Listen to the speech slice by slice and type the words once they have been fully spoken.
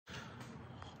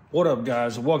What up,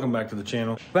 guys? Welcome back to the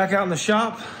channel. Back out in the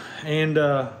shop, and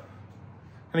gonna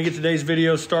get today's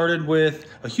video started with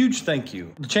a huge thank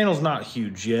you. The channel's not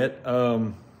huge yet,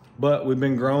 but we've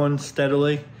been growing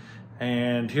steadily,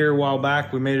 and here a while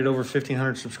back we made it over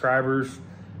 1,500 subscribers,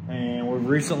 and we've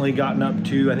recently gotten up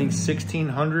to I think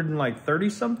 1,630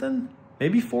 something,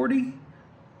 maybe 40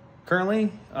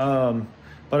 currently.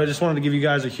 But I just wanted to give you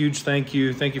guys a huge thank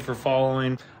you. Thank you for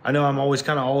following. I know I'm always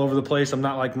kind of all over the place. I'm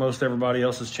not like most everybody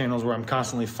else's channels where I'm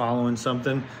constantly following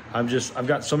something. I've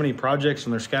got so many projects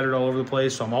and they're scattered all over the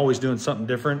place, so I'm always doing something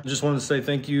different. Just wanted to say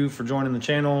thank you for joining the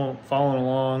channel, following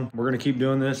along. We're gonna keep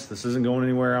doing this. This isn't going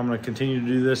anywhere. I'm gonna continue to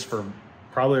do this for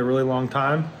probably a really long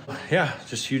time. Yeah,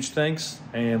 just huge thanks,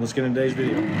 and let's get into today's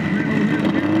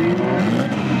video.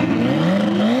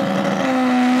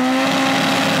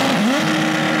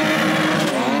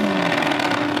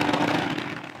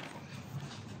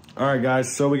 All right,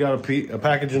 guys, so we got a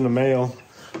package in the mail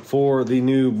for the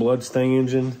new Mustang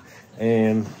engine,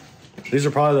 and these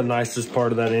are probably the nicest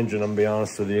part of that engine, I'm gonna be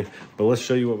honest with you, but let's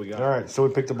show you what we got. All right, so we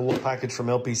picked up a little package from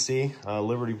LPC,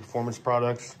 Liberty Performance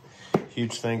Products.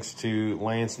 Huge thanks to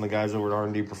Lance and the guys over at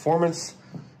R&D Performance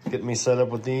getting me set up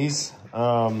with these.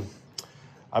 I've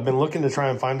been looking to try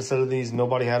and find a set of these.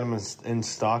 Nobody had them in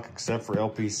stock except for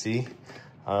LPC.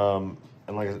 And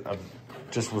like I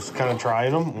just was kind of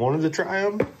trying them, wanted to try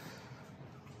them.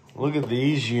 Look at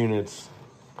these units.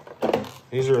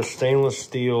 These are a stainless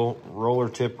steel roller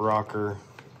tip rocker.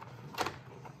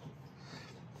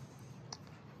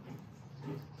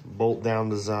 Bolt down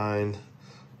design.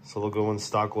 So they'll go in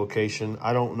stock location.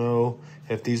 I don't know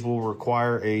if these will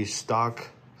require a stock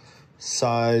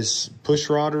size push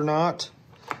rod or not,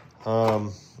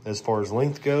 as far as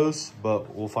length goes,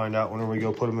 but we'll find out whenever we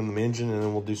go put them in the engine, and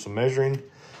then we'll do some measuring.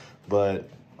 But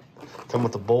come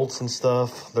with the bolts and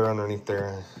stuff. They're underneath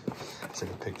there. So I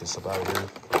can pick this up out of here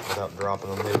without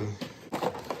dropping them maybe.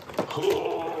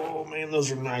 Oh man,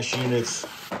 those are nice units.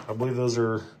 I believe those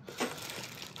are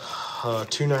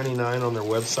 $2.99 on their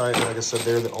website. Like I said,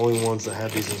 they're the only ones that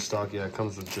have these in stock. Yeah, it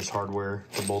comes with just hardware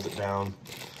to bolt it down.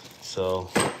 So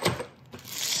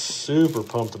super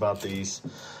pumped about these.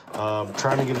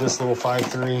 Trying to give this little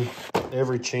 5.3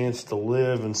 every chance to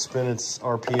live and spin its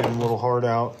RPM a little hard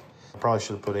out. Probably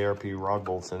should have put ARP rod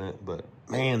bolts in it, but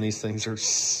man, these things are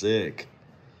sick.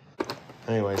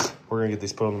 Anyways, we're gonna get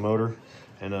these put on the motor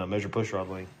and measure push rod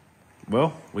length.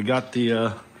 Well, we got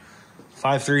the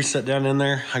 5.3 set down in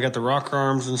there. I got the rocker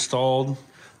arms installed.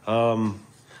 I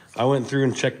went through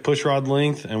and checked push rod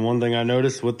length, and one thing I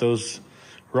noticed with those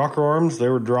rocker arms, they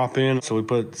would drop in. So we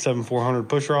put 7/400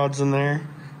 push rods in there,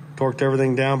 torqued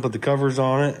everything down, put the covers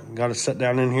on it, got it set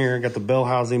down in here, got the bell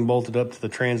housing bolted up to the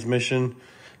transmission,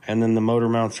 and then the motor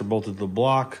mounts are bolted to the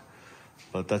block.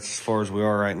 But that's as far as we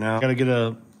are right now. Got to get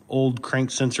a old crank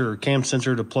sensor or cam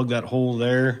sensor to plug that hole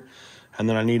there, and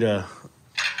then I need a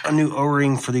new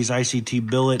O-ring for these ICT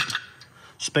billet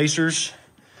spacers,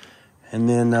 and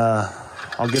then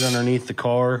I'll get underneath the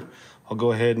car. I'll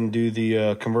go ahead and do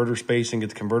the converter space and get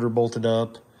the converter bolted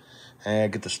up,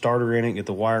 and get the starter in it, get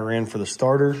the wire in for the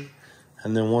starter,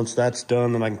 and then once that's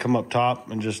done, then I can come up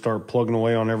top and just start plugging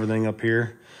away on everything up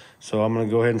here. So I'm gonna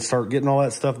go ahead and start getting all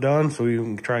that stuff done so we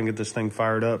can try and get this thing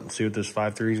fired up and see what this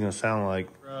 5.3 is gonna sound like.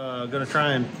 Gonna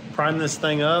try and prime this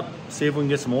thing up, see if we can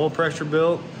get some oil pressure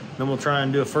built. Then we'll try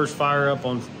and do a first fire up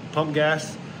on pump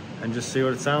gas and just see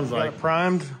what it sounds like. Got it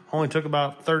primed, only took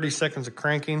about 30 seconds of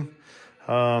cranking.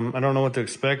 I don't know what to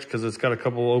expect because it's got a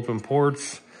couple open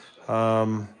ports.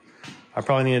 I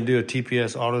probably need to do a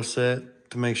TPS auto set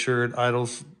to make sure it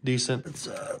idles decent.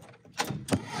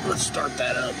 Let's start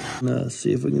that up. Let's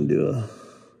see if we can do a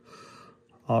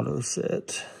auto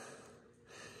set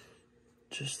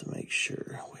just to make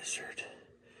sure. Wizard.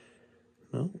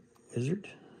 No, wizard.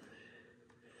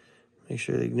 Make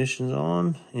sure the ignition's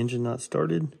on, engine not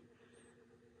started.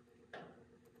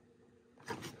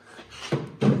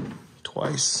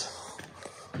 Twice,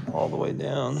 all the way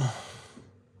down.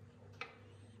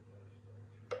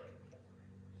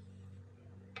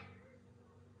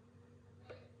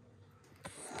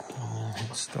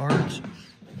 Start,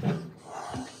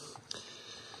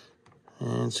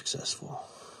 and successful.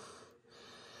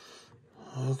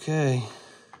 Okay,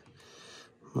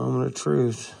 moment of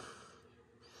truth.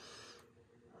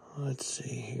 Let's see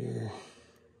here.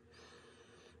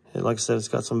 Like I said, it's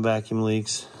got some vacuum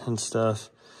leaks and stuff,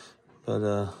 but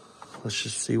let's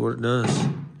just see what it does.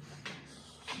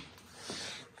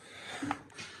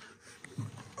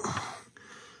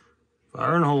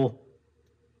 Fire in the hole.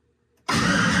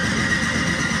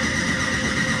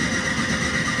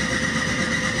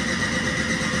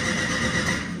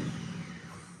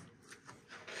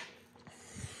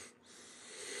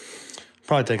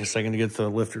 Probably take a second to get the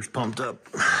lifters pumped up.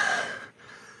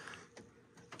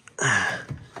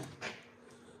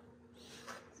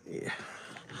 Yeah.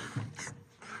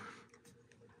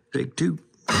 Take two.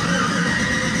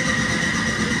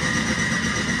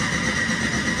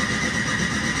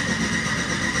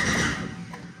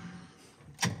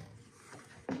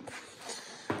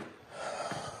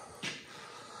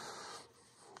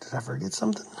 Did I forget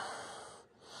something?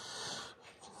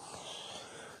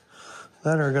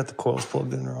 That or I got the coils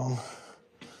plugged in wrong,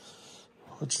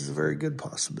 which is a very good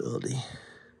possibility.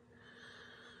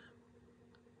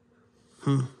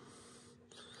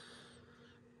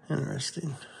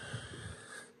 Interesting.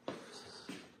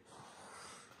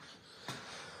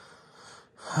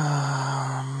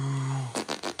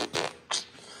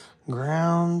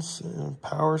 Grounds,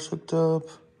 power's hooked up.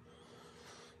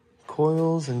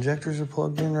 Coils, injectors are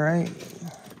plugged in, right?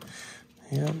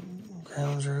 Yep,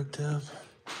 grounds are hooked up.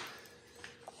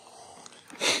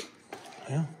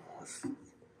 Yeah, let's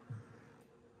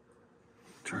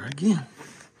try again.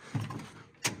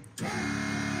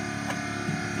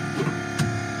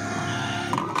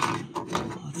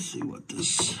 Let's see what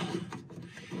this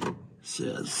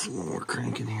says when we're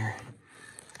cranking here.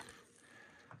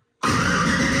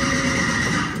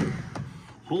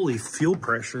 Holy fuel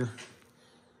pressure.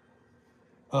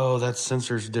 Oh, that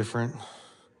sensor's different.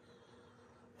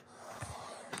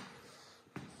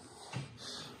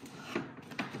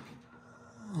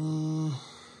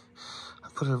 I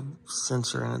put a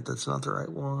sensor in it that's not the right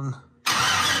one.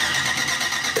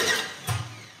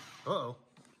 Uh-oh.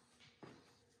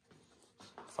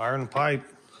 Fire in the pipe.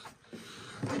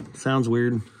 Sounds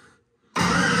weird.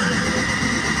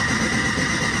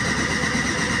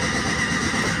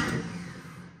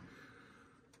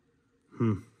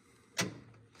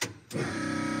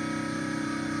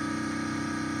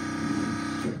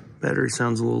 Battery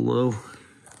sounds a little low.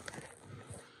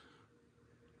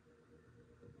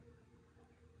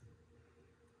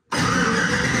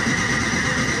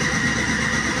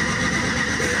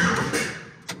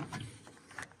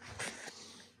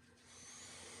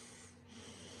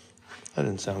 That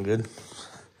didn't sound good.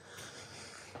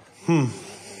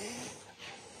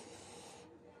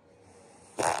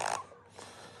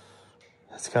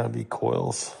 It's gotta be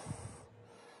coils.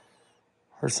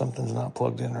 Or something's not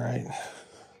plugged in right.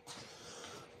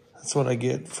 That's what I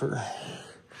get for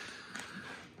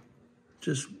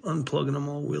just unplugging them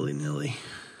all willy-nilly.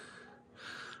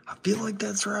 I feel like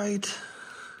that's right.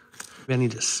 Maybe I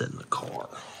need to sit in the car.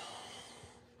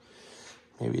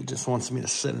 Maybe it just wants me to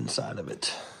sit inside of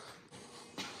it.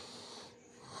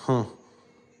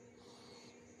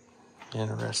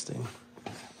 Interesting.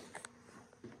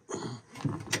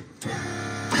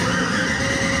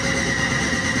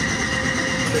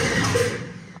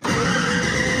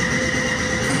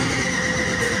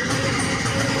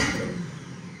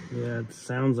 Yeah, it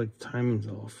sounds like the timing's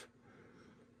off.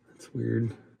 That's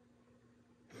weird.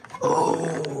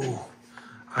 Oh,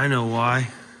 I know why.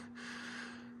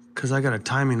 Because I got a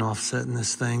timing offset in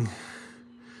this thing.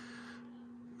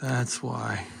 That's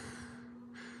why.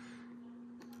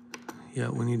 Yeah,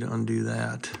 we need to undo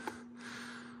that.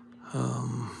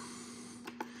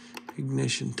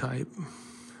 Ignition type.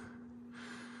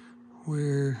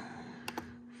 Where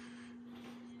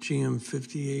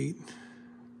GM58.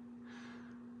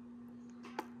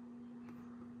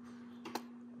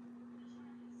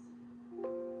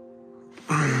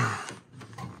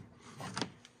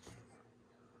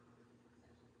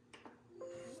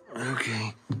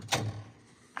 Okay.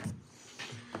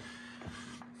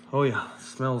 Oh yeah,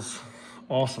 smells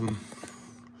awesome.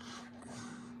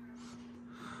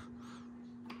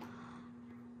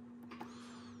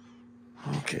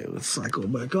 Okay, let's cycle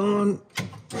back on.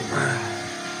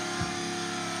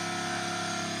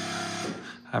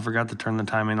 I forgot to turn the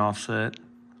timing offset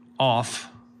off.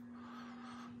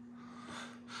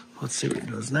 Let's see what it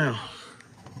does now.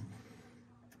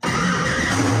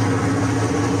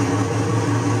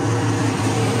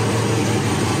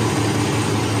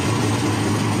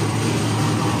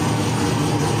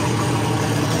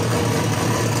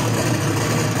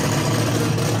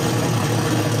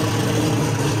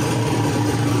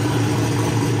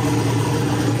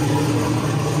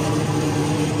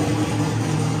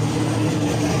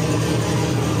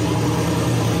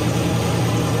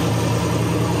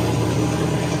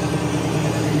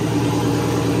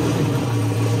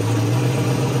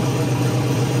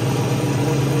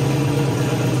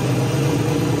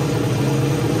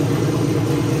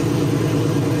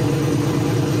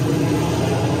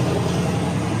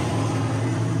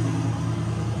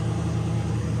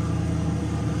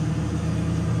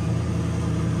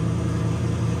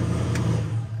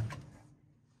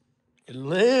 It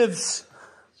lives.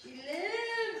 She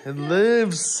lives. It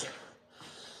lives.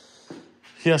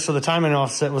 Yeah, so the timing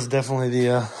offset was definitely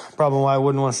the problem why I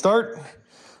wouldn't want to start.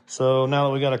 So now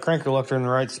that we got a crank reluctor in the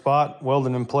right spot,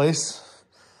 welded in place,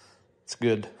 it's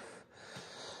good.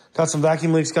 Got some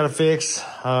vacuum leaks got to fix.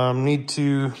 Need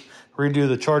to redo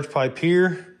the charge pipe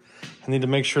here. I need to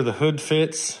make sure the hood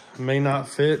fits. May not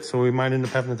fit, so we might end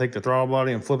up having to take the throttle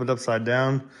body and flip it upside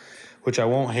down, which I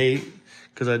won't hate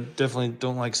because I definitely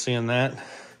don't like seeing that.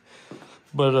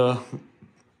 But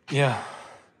yeah,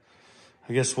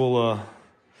 I guess we'll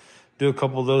do a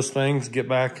couple of those things, get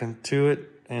back into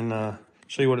it, and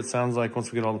show you what it sounds like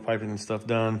once we get all the piping and stuff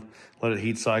done. Let it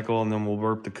heat cycle, and then we'll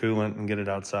burp the coolant and get it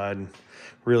outside and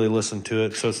really listen to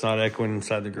it so it's not echoing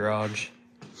inside the garage.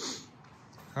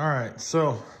 All right,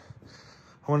 so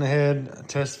I went ahead,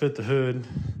 test fit the hood,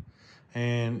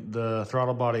 and the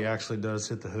throttle body actually does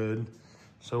hit the hood.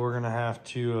 So we're gonna have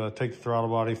to take the throttle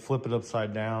body, flip it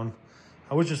upside down,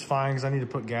 which is fine because I need to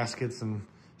put gaskets and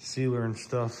sealer and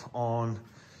stuff on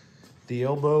the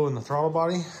elbow and the throttle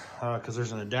body because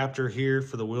there's an adapter here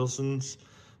for the Wilson's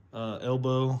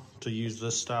elbow to use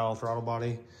this style throttle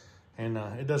body. And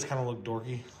it does kind of look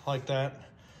dorky like that.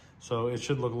 So it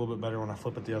should look a little bit better when I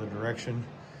flip it the other direction.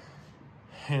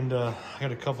 And I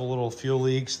got a couple little fuel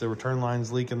leaks. The return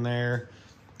line's leaking there.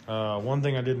 One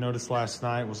thing I did notice last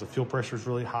night was the fuel pressure is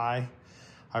really high.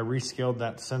 I rescaled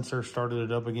that sensor, started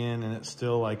it up again, and it's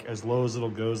still like as low as it'll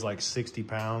go is like 60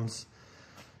 pounds.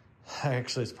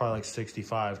 Actually, it's probably like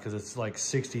 65 because it's like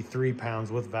 63 pounds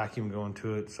with vacuum going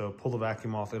to it. So pull the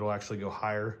vacuum off, it'll actually go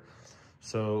higher.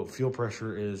 So fuel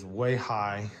pressure is way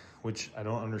high, which I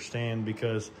don't understand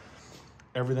because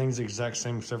everything's the exact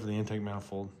same except for the intake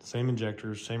manifold. Same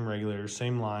injectors, same regulators,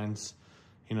 same lines,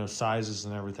 you know, sizes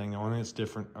and everything. The only thing that's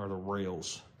different are the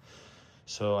rails.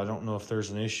 So I don't know if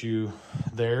there's an issue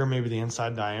there. Maybe the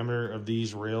inside diameter of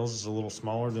these rails is a little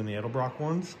smaller than the Edelbrock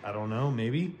ones. I don't know,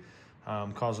 maybe.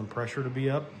 Causing pressure to be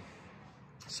up.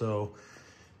 So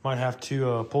might have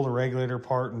to pull the regulator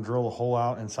apart and drill a hole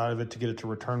out inside of it to get it to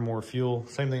return more fuel.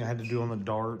 Same thing I had to do on the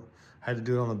Dart. I had to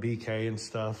do it on the BK and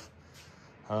stuff.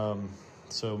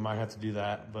 So might have to do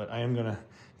that, but I am gonna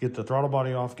get the throttle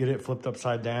body off, get it flipped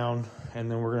upside down, and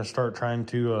then we're gonna start trying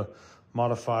to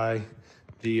modify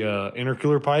the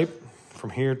intercooler pipe from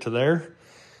here to there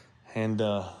and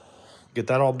get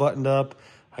that all buttoned up.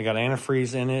 I got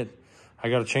antifreeze in it. I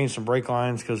got to change some brake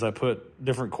lines because I put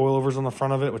different coilovers on the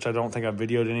front of it, which I don't think I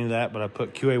videoed any of that, but I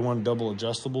put QA1 double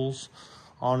adjustables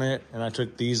on it. And I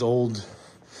took these old,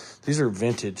 these are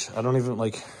vintage. I don't even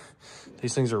like,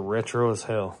 these things are retro as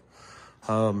hell.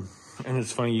 And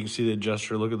it's funny, you can see the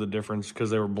adjuster, look at the difference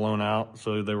because they were blown out.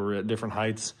 So they were at different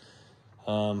heights.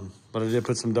 But I did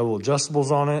put some double adjustables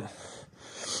on it.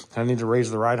 I need to raise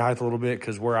the ride height a little bit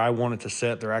because where I want it to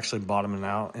set, they're actually bottoming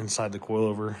out inside the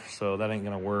coilover. So that ain't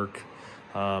going to work.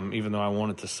 Even though I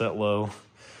want it to set low,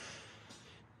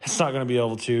 it's not going to be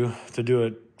able to do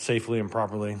it safely and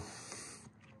properly.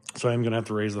 So I'm going to have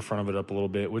to raise the front of it up a little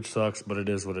bit, which sucks, but it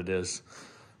is what it is.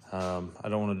 I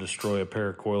don't want to destroy a pair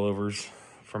of coilovers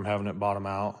from having it bottom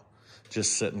out,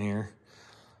 just sitting here.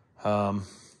 But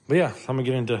yeah, so I'm going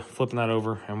to get into flipping that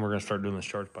over and we're going to start doing this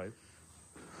charge pipe.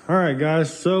 All right,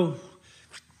 guys, so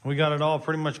we got it all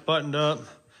pretty much buttoned up.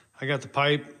 I got the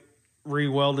pipe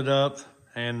re-welded up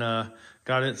and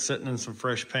got it sitting in some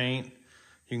fresh paint.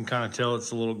 You can kind of tell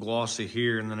it's a little glossy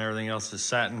here and then everything else is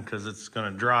satin because it's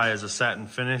going to dry as a satin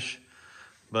finish.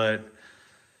 But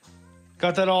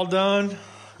got that all done.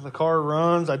 The car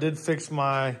runs. I did fix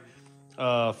my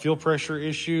fuel pressure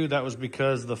issue. That was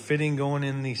because the fitting going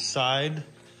in the side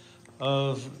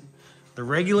of the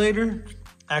regulator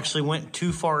actually went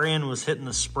too far in, was hitting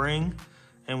the spring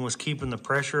and was keeping the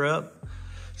pressure up.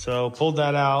 So pulled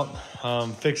that out,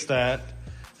 fixed that,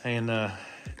 and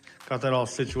got that all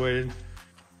situated.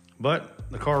 But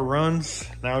the car runs.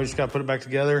 Now we just got to put it back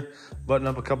together, button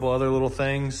up a couple other little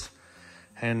things,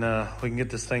 and we can get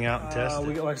this thing out and test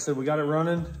it. Like I said, we got it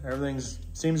running. Everything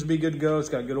seems to be good to go. It's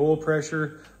got good oil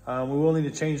pressure. We will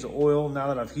need to change the oil now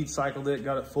that I've heat cycled it,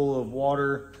 got it full of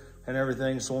water and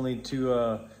everything. So we'll need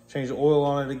to change the oil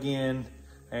on it again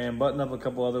and button up a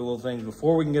couple other little things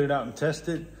before we can get it out and test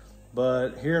it.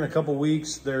 But here in a couple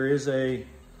weeks, there's a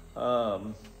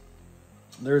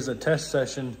test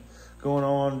session going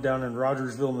on down in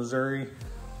Rogersville, Missouri.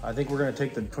 I think we're gonna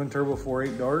take the twin turbo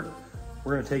 4.8 Dart.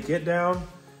 We're gonna take it down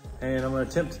and I'm gonna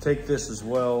attempt to take this as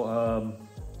well.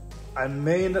 I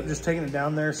may end up just taking it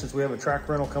down there since we have a track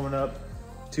rental coming up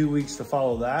 2 weeks to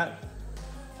follow that.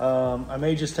 I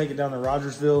may just take it down to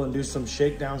Rogersville and do some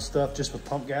shakedown stuff just with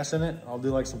pump gas in it. I'll do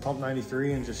like some pump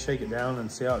 93 and just shake it down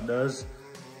and see how it does.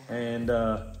 And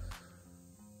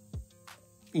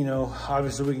you know,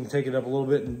 obviously we can take it up a little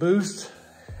bit and boost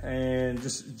and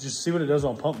just see what it does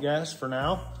on pump gas for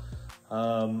now.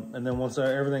 And then once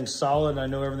everything's solid, I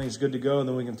know everything's good to go,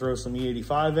 then we can throw some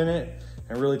E85 in it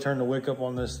and really turn the wick up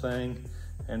on this thing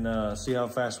and see how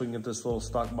fast we can get this little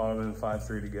stock bottom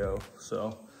M53 to go.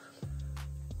 So,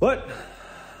 but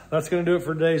that's gonna do it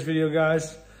for today's video,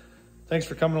 guys. Thanks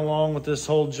for coming along with this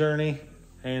whole journey,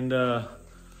 and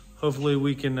hopefully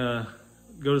we can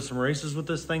go to some races with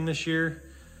this thing this year,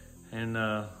 and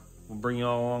we'll bring you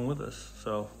all along with us.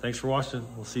 So thanks for watching.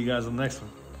 We'll see you guys on the next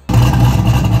one.